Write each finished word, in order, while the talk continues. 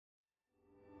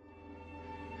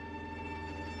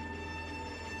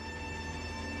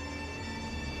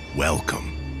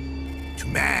Welcome to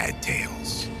Mad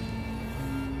Tales.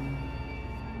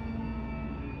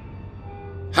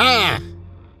 Ha!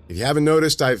 If you haven't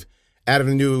noticed, I've added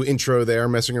a new intro there,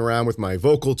 messing around with my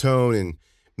vocal tone and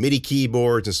MIDI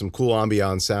keyboards and some cool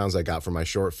ambiance sounds I got from my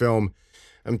short film.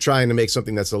 I'm trying to make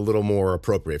something that's a little more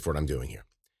appropriate for what I'm doing here.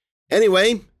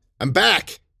 Anyway, I'm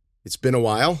back. It's been a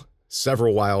while,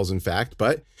 several whiles in fact,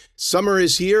 but summer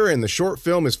is here and the short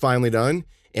film is finally done,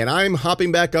 and I'm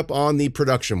hopping back up on the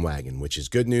production wagon, which is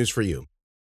good news for you.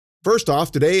 First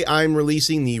off, today I'm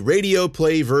releasing the radio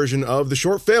play version of the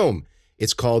short film.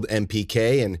 It's called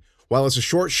MPK, and while it's a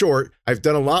short, I've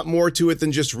done a lot more to it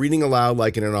than just reading aloud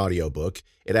like in an audiobook.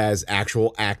 It has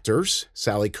actual actors,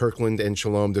 Sally Kirkland and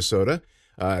Shalom DeSoto,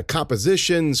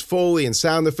 compositions, Foley, and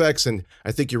sound effects, and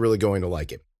I think you're really going to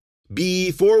like it.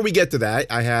 Before we get to that,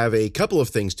 I have a couple of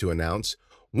things to announce.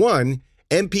 One,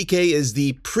 MPK is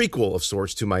the prequel of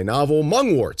sorts to my novel,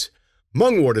 Mungwort.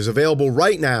 Mungwort is available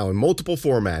right now in multiple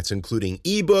formats, including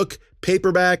ebook,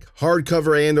 paperback,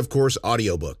 hardcover, and of course,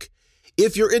 audiobook.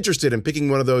 If you're interested in picking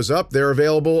one of those up, they're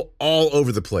available all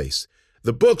over the place.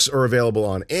 The books are available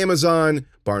on Amazon,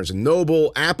 Barnes &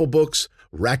 Noble, Apple Books,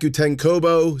 Rakuten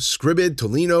Kobo, Scribd,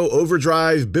 Tolino,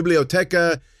 Overdrive,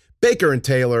 Biblioteca, Baker &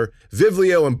 Taylor,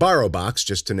 Vivlio, and BorrowBox,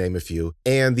 just to name a few.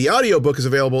 And the audiobook is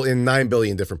available in 9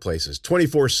 billion different places,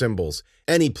 24 symbols,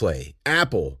 AnyPlay,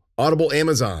 Apple, Audible,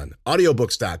 Amazon,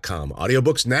 audiobooks.com,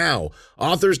 Audiobooks Now,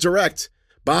 Authors Direct,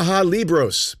 Baja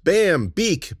Libros, BAM,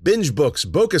 Beak, Binge Books,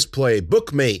 Bocus Play,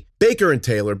 Bookmate, Baker &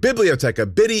 Taylor, Biblioteca,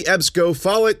 Biddy, EBSCO,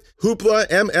 Follett, Hoopla,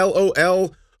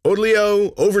 MLOL,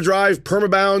 Odlio, Overdrive,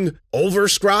 Permabound,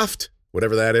 Ulverscroft,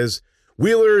 whatever that is,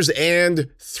 Wheelers, and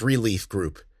Three Leaf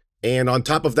Group. And on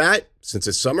top of that, since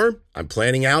it's summer, I'm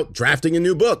planning out drafting a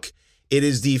new book. It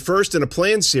is the first in a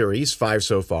planned series, 5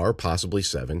 so far, possibly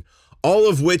 7, all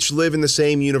of which live in the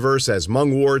same universe as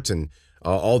Mungwort and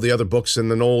all the other books in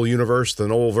the Knoll universe, the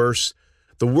Knollverse.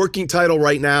 The working title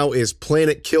right now is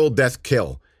Planet Kill, Death,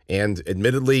 Kill. And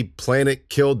admittedly, Planet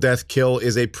Kill, Death, Kill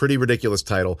is a pretty ridiculous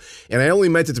title. And I only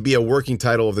meant it to be a working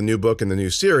title of the new book and the new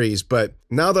series, but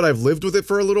now that I've lived with it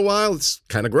for a little while, it's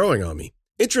kind of growing on me.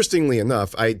 Interestingly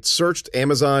enough, I searched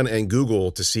Amazon and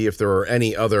Google to see if there are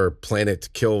any other Planet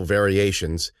Kill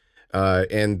variations.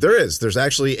 And there's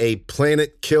actually a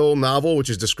Planet Kill novel,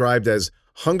 which is described as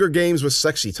Hunger Games with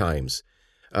Sexy Times.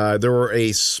 There were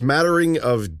a smattering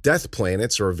of death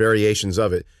planets or variations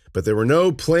of it, but there were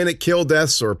no Planet Kill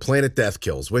deaths or Planet Death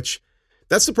Kills, which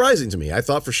that's surprising to me. I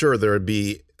thought for sure there would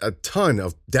be a ton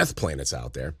of death planets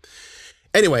out there.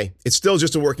 Anyway, it's still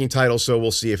just a working title, so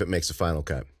we'll see if it makes a final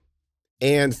cut.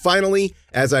 And finally,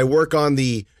 as I work on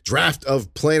the draft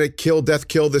of Planet Kill, Death,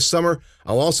 Kill this summer,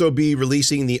 I'll also be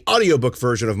releasing the audiobook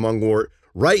version of Mungwort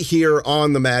right here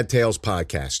on the Mad Tales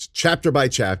podcast, chapter by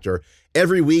chapter,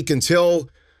 every week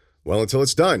until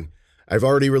it's done. I've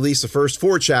already released the first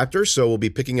 4 chapters, so we'll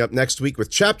be picking up next week with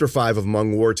chapter 5 of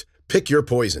Mungwort, Pick Your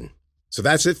Poison. So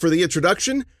that's it for the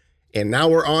introduction, and now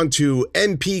we're on to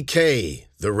MPK,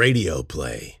 the radio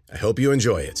play. I hope you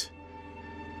enjoy it.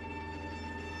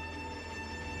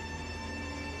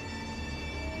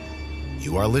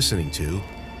 You are listening to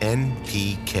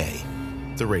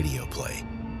NPK, the radio play.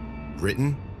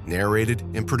 Written, narrated,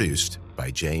 and produced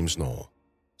by James Knoll.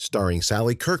 Starring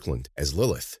Sally Kirkland as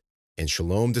Lilith and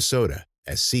Shalom DeSoto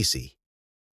as Cece.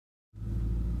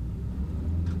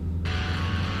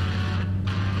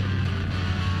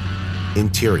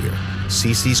 Interior,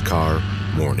 Cece's car,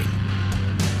 morning.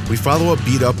 We follow a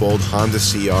beat-up old Honda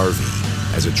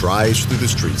CR-V as it drives through the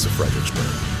streets of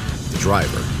Fredericksburg. The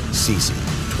driver, Cece,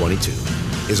 22,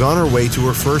 is on her way to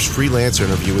her first freelance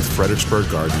interview with Fredericksburg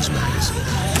Gardens magazine.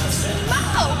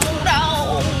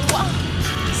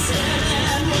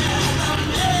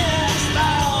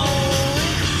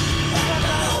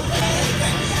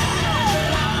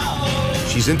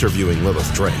 She's interviewing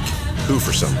Lilith Drake, who,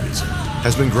 for some reason,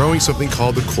 has been growing something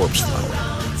called the corpse flower,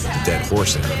 the dead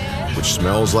horse arrow, which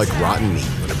smells like rotten meat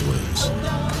when it blooms.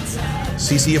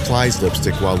 Cece applies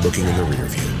lipstick while looking in the rear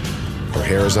view. Her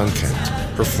hair is unkempt,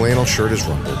 her flannel shirt is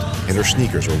rumpled, and her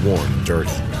sneakers are worn and dirty.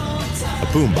 A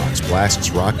boombox blasts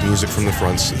rock music from the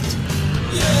front seat.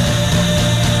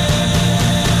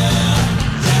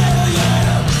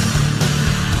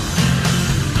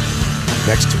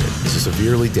 Next to it is a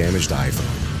severely damaged iPhone.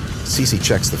 Cece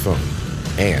checks the phone,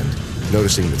 and,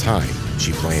 noticing the time,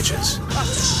 she blanches. Oh,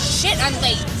 shit, I'm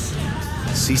late.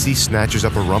 Cece snatches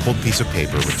up a rumpled piece of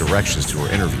paper with directions to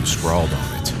her interview scrawled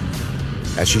on it.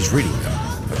 As she's reading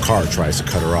them, a car tries to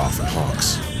cut her off and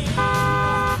honks.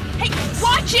 Hey,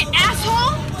 watch it,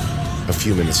 asshole! A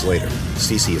few minutes later,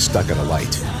 Cece is stuck at a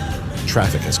light.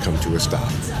 Traffic has come to a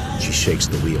stop. She shakes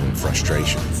the wheel in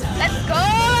frustration. Let's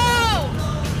go!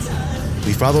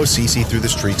 We follow Cece through the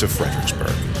streets of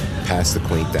Fredericksburg, past the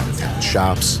quaint downtown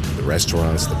shops, the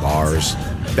restaurants, the bars,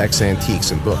 Beck's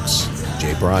Antiques and Books,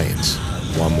 Jay Bryan's,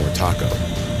 One More Taco.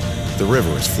 The river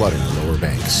is flooding the lower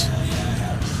banks.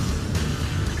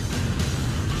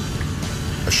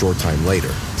 A short time later,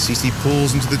 Cece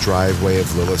pulls into the driveway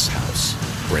of Lilith's house,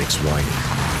 brakes whining.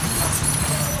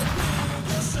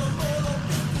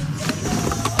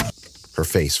 Her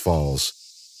face falls.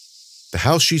 The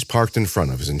house she's parked in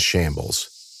front of is in shambles.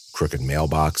 Crooked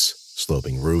mailbox,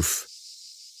 sloping roof.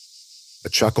 A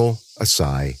chuckle, a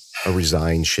sigh, a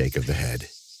resigned shake of the head.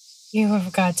 You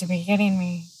have got to be kidding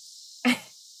me.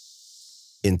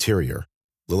 Interior,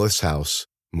 Lilith's house,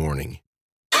 morning.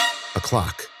 A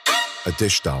clock, a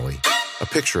dish dolly, a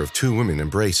picture of two women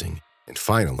embracing, and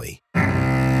finally,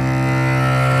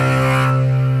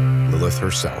 Lilith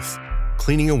herself,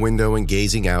 cleaning a window and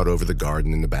gazing out over the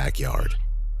garden in the backyard.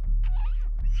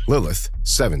 Lilith,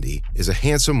 70, is a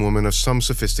handsome woman of some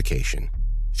sophistication.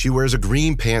 She wears a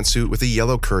green pantsuit with a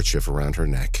yellow kerchief around her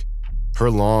neck. Her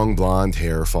long blonde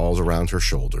hair falls around her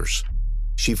shoulders.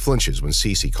 She flinches when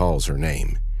Cece calls her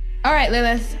name. All right,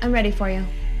 Lilith, I'm ready for you.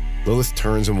 Lilith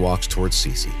turns and walks towards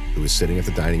Cece, who is sitting at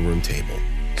the dining room table.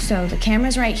 So the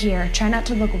camera's right here. Try not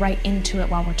to look right into it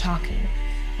while we're talking.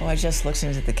 Oh, I just looked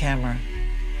into the camera.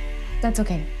 That's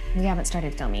okay. We haven't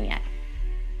started filming yet.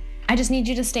 I just need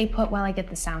you to stay put while I get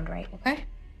the sound right, okay?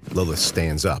 Lilith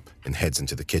stands up and heads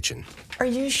into the kitchen. Are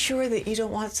you sure that you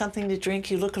don't want something to drink?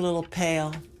 You look a little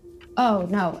pale. Oh,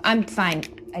 no, I'm fine.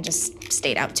 I just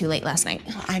stayed out too late last night.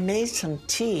 I made some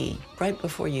tea right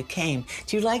before you came.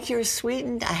 Do you like yours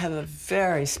sweetened? I have a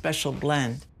very special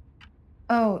blend.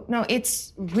 Oh, no,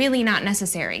 it's really not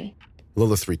necessary.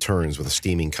 Lilith returns with a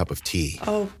steaming cup of tea.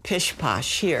 Oh, pish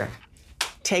posh, here.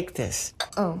 Take this.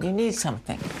 Oh. You need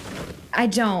something. I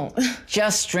don't.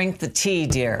 Just drink the tea,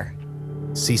 dear.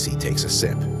 Cece takes a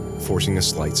sip, forcing a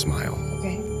slight smile.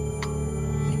 Okay.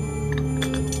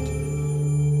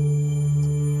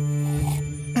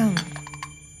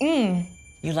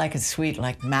 You like it sweet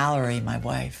like Mallory, my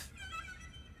wife.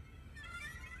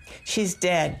 She's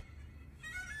dead.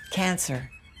 Cancer.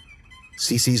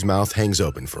 Cece's mouth hangs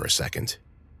open for a second.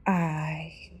 I'm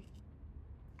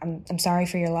sorry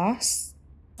for your loss.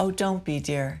 Oh, don't be,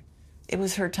 dear. It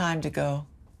was her time to go.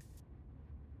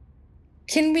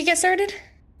 Can we get started?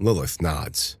 Lilith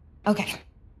nods. Okay.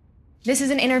 This is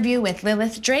an interview with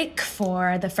Lilith Drake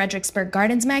for the Fredericksburg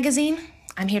Gardens magazine.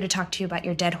 I'm here to talk to you about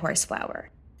your dead horse flower.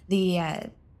 The,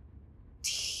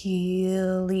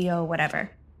 Helio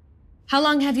whatever. How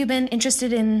long have you been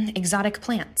interested in exotic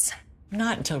plants?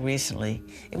 Not until recently.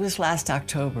 It was last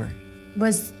October.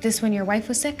 Was this when your wife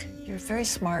was sick? You're a very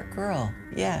smart girl,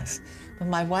 yes. When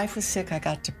my wife was sick, I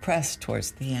got depressed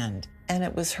towards the end. And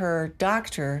it was her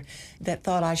doctor that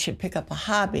thought I should pick up a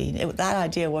hobby. That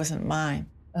idea wasn't mine.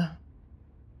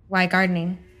 Why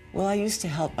gardening? Well, I used to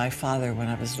help my father when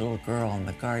I was a little girl in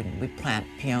the garden. We'd plant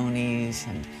peonies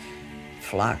and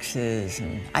phloxes,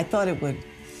 and I thought it would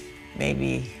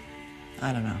maybe,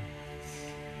 I don't know.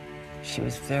 She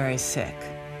was very sick.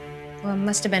 Well, it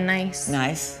must have been nice.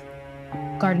 Nice?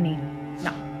 Gardening.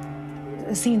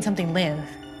 No. Seeing something live.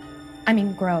 I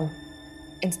mean, grow.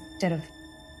 Instead of...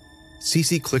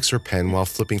 Cece clicks her pen while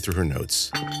flipping through her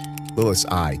notes. Lilith's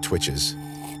eye twitches.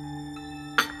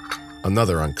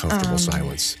 Another uncomfortable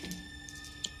silence.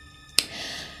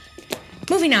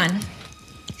 Moving on.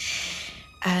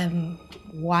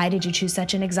 Why did you choose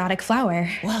such an exotic flower?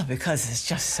 Well, because it's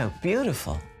just so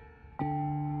beautiful.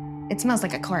 It smells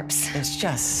like a corpse. It's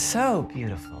just so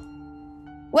beautiful.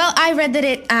 Well, I read that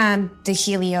it, the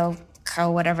Helio,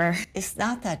 whatever. It's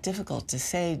not that difficult to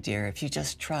say, dear, if you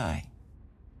just try.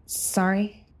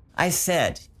 Sorry? I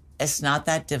said, it's not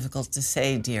that difficult to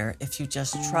say, dear, if you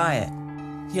just try it.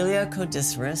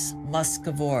 Heliocodicerus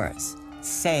muscivorus.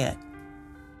 Say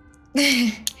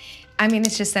it. I mean,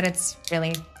 it's just that it's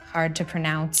really hard to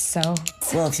pronounce, so...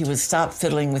 Well, if you would stop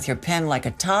fiddling with your pen like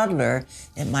a toddler,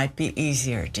 it might be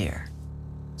easier, dear.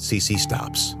 Cece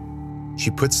stops.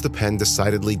 She puts the pen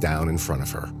decidedly down in front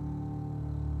of her.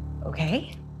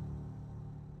 Okay.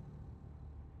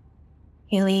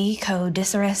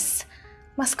 Heliocodicerus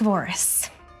muscivorus.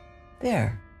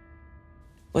 There.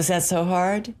 Was that so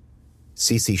hard?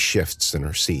 Cece shifts in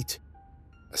her seat.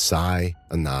 A sigh,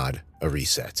 a nod, a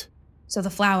reset. So the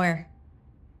flower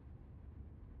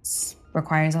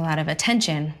requires a lot of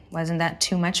attention. Wasn't that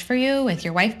too much for you with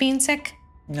your wife being sick?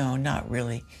 No, not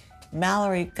really.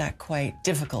 Mallory got quite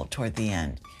difficult toward the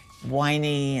end.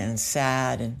 Whiny and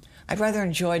sad, and I'd rather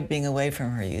enjoyed being away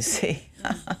from her, you see.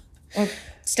 Well,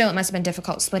 still, it must have been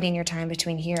difficult splitting your time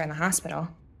between here and the hospital.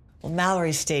 Well,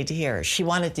 Mallory stayed here. She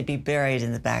wanted to be buried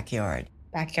in the backyard.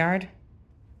 Backyard?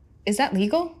 Is that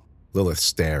legal? Lilith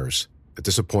stares, a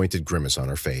disappointed grimace on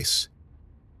her face.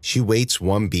 She waits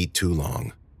one beat too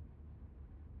long.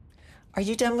 Are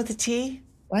you done with the tea?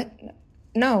 What?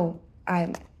 No,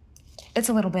 it's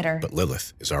a little bitter. But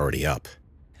Lilith is already up.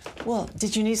 Well,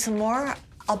 did you need some more?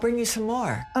 I'll bring you some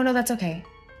more. Oh, no, that's okay.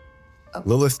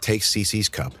 Lilith takes Cece's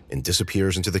cup and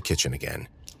disappears into the kitchen again.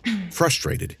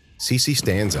 Frustrated, Cece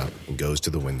stands up and goes to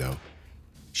the window.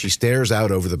 She stares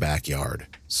out over the backyard,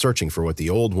 searching for what the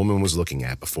old woman was looking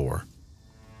at before.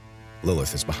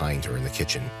 Lilith is behind her in the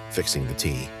kitchen, fixing the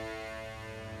tea.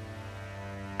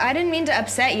 I didn't mean to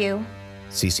upset you.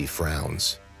 Cece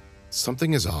frowns.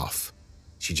 Something is off.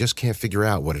 She just can't figure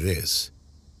out what it is.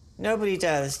 Nobody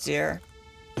does, dear.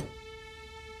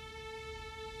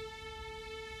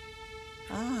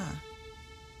 Ah,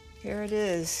 here it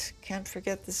is. Can't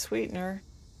forget the sweetener.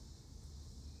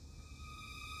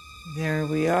 There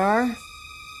we are.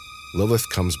 Lilith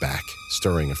comes back,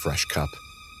 stirring a fresh cup.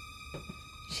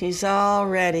 She's all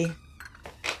ready.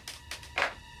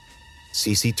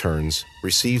 Cece turns,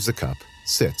 receives the cup,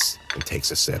 sits, and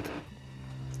takes a sip.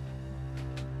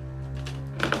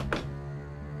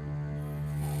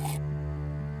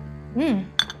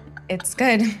 It's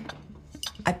good.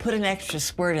 I put an extra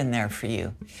squirt in there for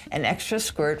you. An extra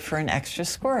squirt for an extra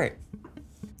squirt.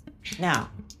 Now,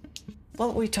 what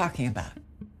were we talking about?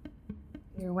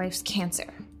 Your wife's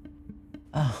cancer.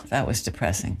 Oh, that was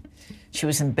depressing. She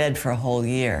was in bed for a whole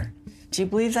year. Do you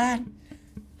believe that?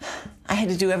 I had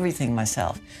to do everything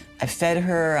myself. I fed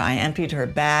her, I emptied her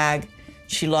bag.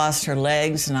 She lost her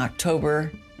legs in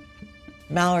October.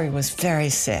 Mallory was very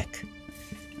sick.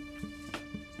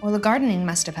 Well, the gardening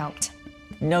must have helped.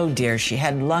 No, dear, she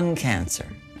had lung cancer.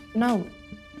 No,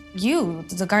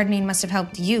 the gardening must have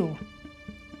helped you.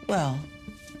 Well,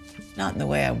 not in the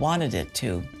way I wanted it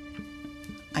to.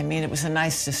 I mean, it was a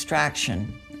nice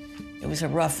distraction. It was a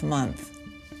rough month.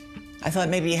 I thought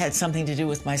maybe it had something to do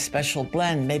with my special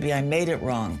blend. Maybe I made it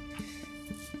wrong.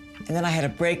 And then I had a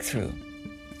breakthrough,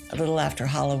 a little after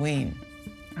Halloween.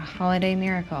 A holiday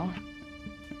miracle.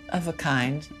 Of a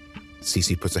kind.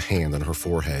 Cece puts a hand on her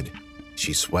forehead.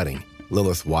 She's sweating.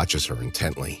 Lilith watches her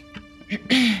intently.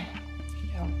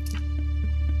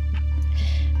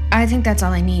 I think that's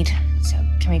all I need. So,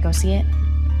 can we go see it?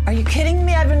 Are you kidding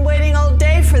me? I've been waiting all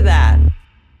day for that.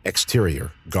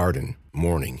 Exterior, garden,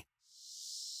 morning.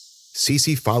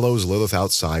 Cece follows Lilith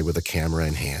outside with a camera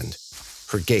in hand.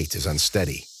 Her gait is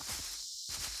unsteady.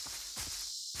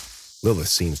 Lilith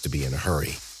seems to be in a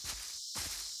hurry.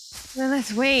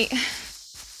 Lilith, wait.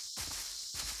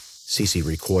 Cece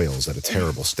recoils at a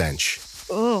terrible stench.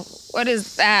 Oh, what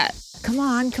is that? Come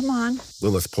on, come on.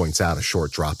 Lilith points out a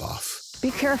short drop-off. Be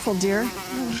careful, dear.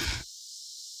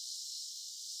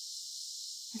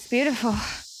 It's beautiful.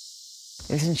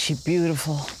 Isn't she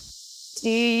beautiful? Do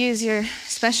you use your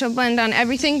special blend on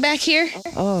everything back here?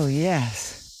 Oh,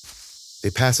 yes.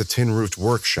 They pass a tin-roofed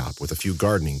workshop with a few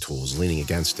gardening tools leaning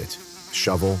against it. A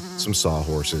shovel, some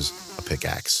sawhorses, a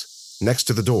pickaxe. Next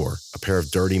to the door, a pair of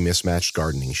dirty, mismatched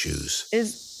gardening shoes.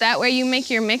 Is that where you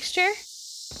make your mixture?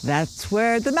 That's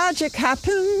where the magic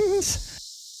happens.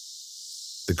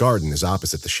 The garden is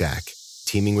opposite the shack,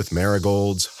 teeming with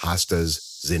marigolds, hostas,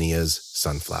 zinnias,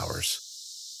 sunflowers.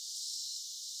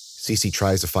 Cece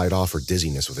tries to fight off her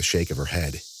dizziness with a shake of her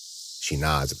head. She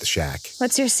nods at the shack.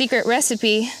 What's your secret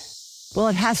recipe? Well,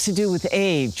 it has to do with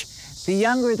age. The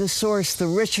younger the source, the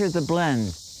richer the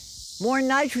blend. More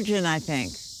nitrogen, I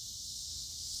think.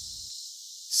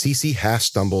 Cece half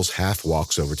stumbles, half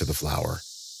walks over to the flower.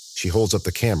 She holds up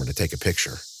the camera to take a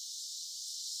picture.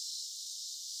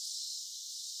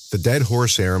 The dead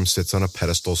horse arum sits on a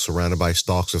pedestal surrounded by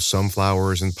stalks of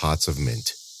sunflowers and pots of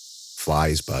mint.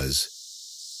 Flies buzz.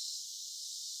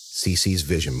 Cece's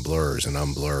vision blurs and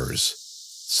unblurs.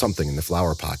 Something in the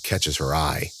flower pot catches her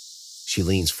eye. She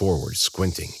leans forward,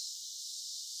 squinting.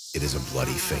 It is a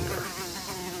bloody finger.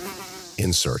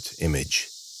 Insert image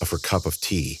of her cup of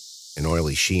tea, an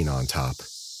oily sheen on top.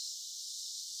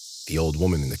 The old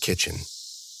woman in the kitchen.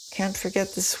 Can't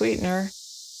forget the sweetener.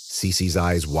 Cece's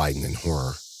eyes widen in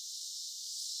horror.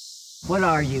 What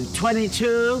are you,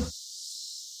 22?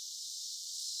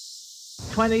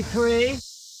 23?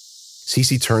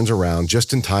 Cece turns around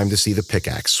just in time to see the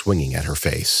pickaxe swinging at her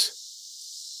face.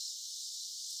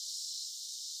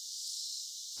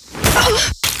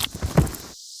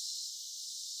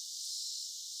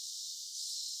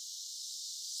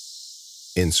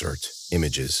 Insert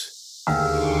images.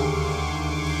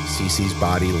 Cece's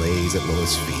body lays at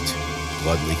Lilith's feet,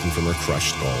 blood leaking from her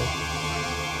crushed skull.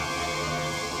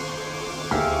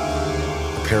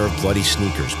 pair of bloody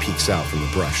sneakers peeks out from the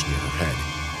brush near her head.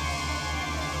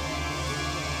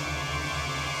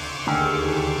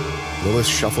 Lilith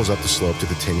shuffles up the slope to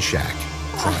the tin shack,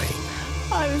 crying.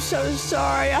 I'm so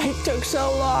sorry I took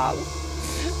so long.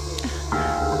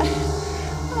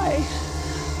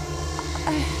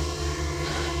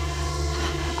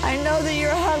 I know that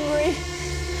you're hungry.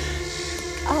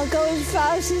 I'll go as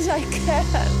fast as I can,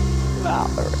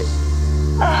 Valerie.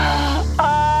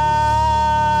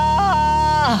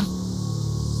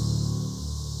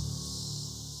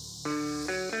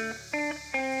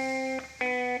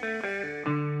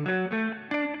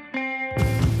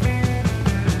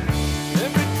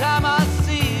 Every time I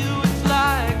see you, it's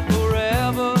like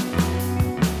forever.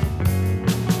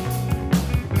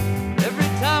 Every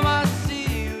time I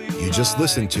see you, You just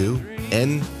listened to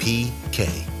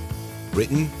NPK.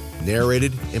 Written,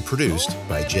 narrated, and produced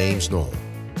by James Knoll.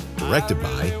 Directed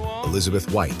by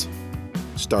Elizabeth White.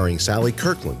 Starring Sally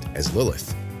Kirkland as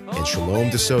Lilith and Shalom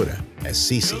DeSoto as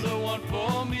Cece.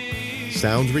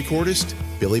 Sound recordist,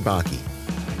 Billy Bakke.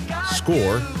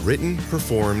 Score written,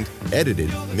 performed,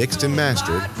 edited, mixed, and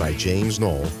mastered by James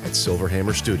Knoll at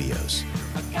Silverhammer Studios.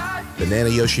 Banana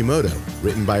Yoshimoto,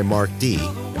 written by Mark D.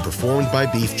 and performed by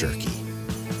Beef Jerky.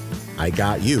 I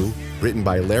Got You, written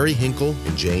by Larry Hinkle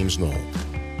and James Knoll.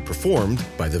 Performed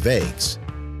by The Vagues.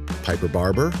 Piper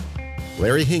Barber,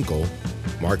 Larry Hinkle,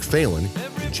 Mark Phelan,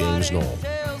 and James Knoll.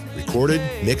 Recorded,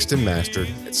 mixed, and mastered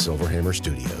at Silverhammer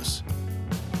Studios.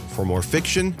 For more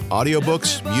fiction,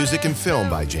 audiobooks, music, and film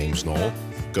by James Knoll,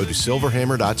 go to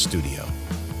silverhammer.studio.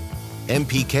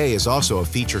 MPK is also a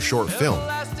feature short film.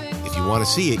 If you want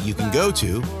to see it, you can go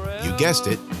to, you guessed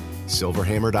it,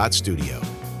 silverhammer.studio.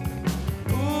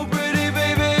 ooh, pretty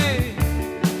baby,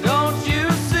 don't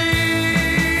you see?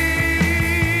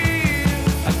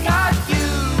 I got you.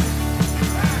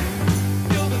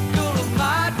 You're the girl of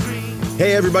my dreams.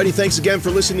 Hey everybody, thanks again for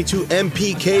listening to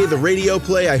MPK, the radio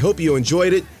play. I hope you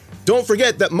enjoyed it. Don't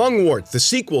forget that Mungwort, the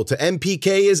sequel to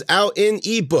MPK, is out in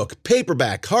ebook,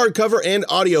 paperback, hardcover, and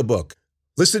audiobook.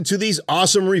 Listen to these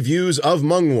awesome reviews of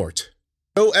Mungwort.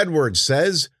 Joe Edwards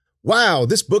says, "Wow,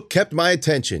 this book kept my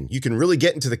attention. You can really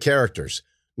get into the characters.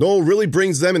 Knoll really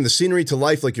brings them and the scenery to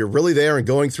life like you're really there and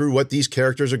going through what these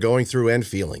characters are going through and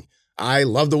feeling. I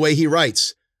love the way he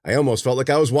writes. I almost felt like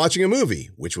I was watching a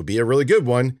movie, which would be a really good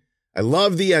one. I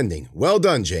love the ending. Well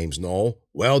done, James Knoll.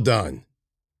 Well done."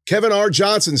 Kevin R.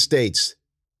 Johnson states,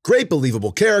 "Great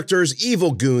believable characters,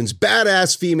 evil goons,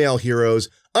 badass female heroes,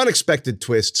 unexpected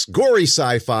twists, gory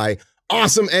sci-fi,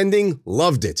 awesome ending,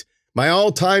 loved it. My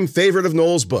all-time favorite of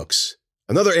Knoll's books."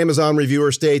 Another Amazon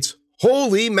reviewer states,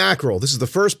 "Holy mackerel, this is the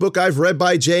first book I've read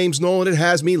by James Knoll and it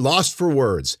has me lost for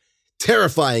words.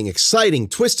 Terrifying, exciting,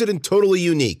 twisted, and totally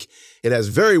unique. It has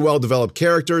very well-developed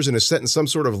characters and is set in some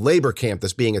sort of labor camp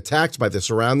that's being attacked by the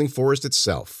surrounding forest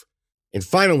itself." And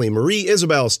finally, Marie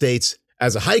Isabel states,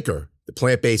 "As a hiker, the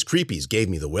plant-based creepies gave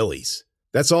me the willies."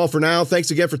 That's all for now. Thanks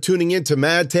again for tuning in to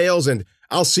Mad Tales, and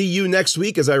I'll see you next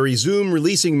week as I resume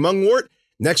releasing Mungwort.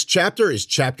 Next chapter is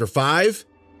Chapter 5,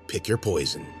 Pick Your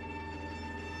Poison.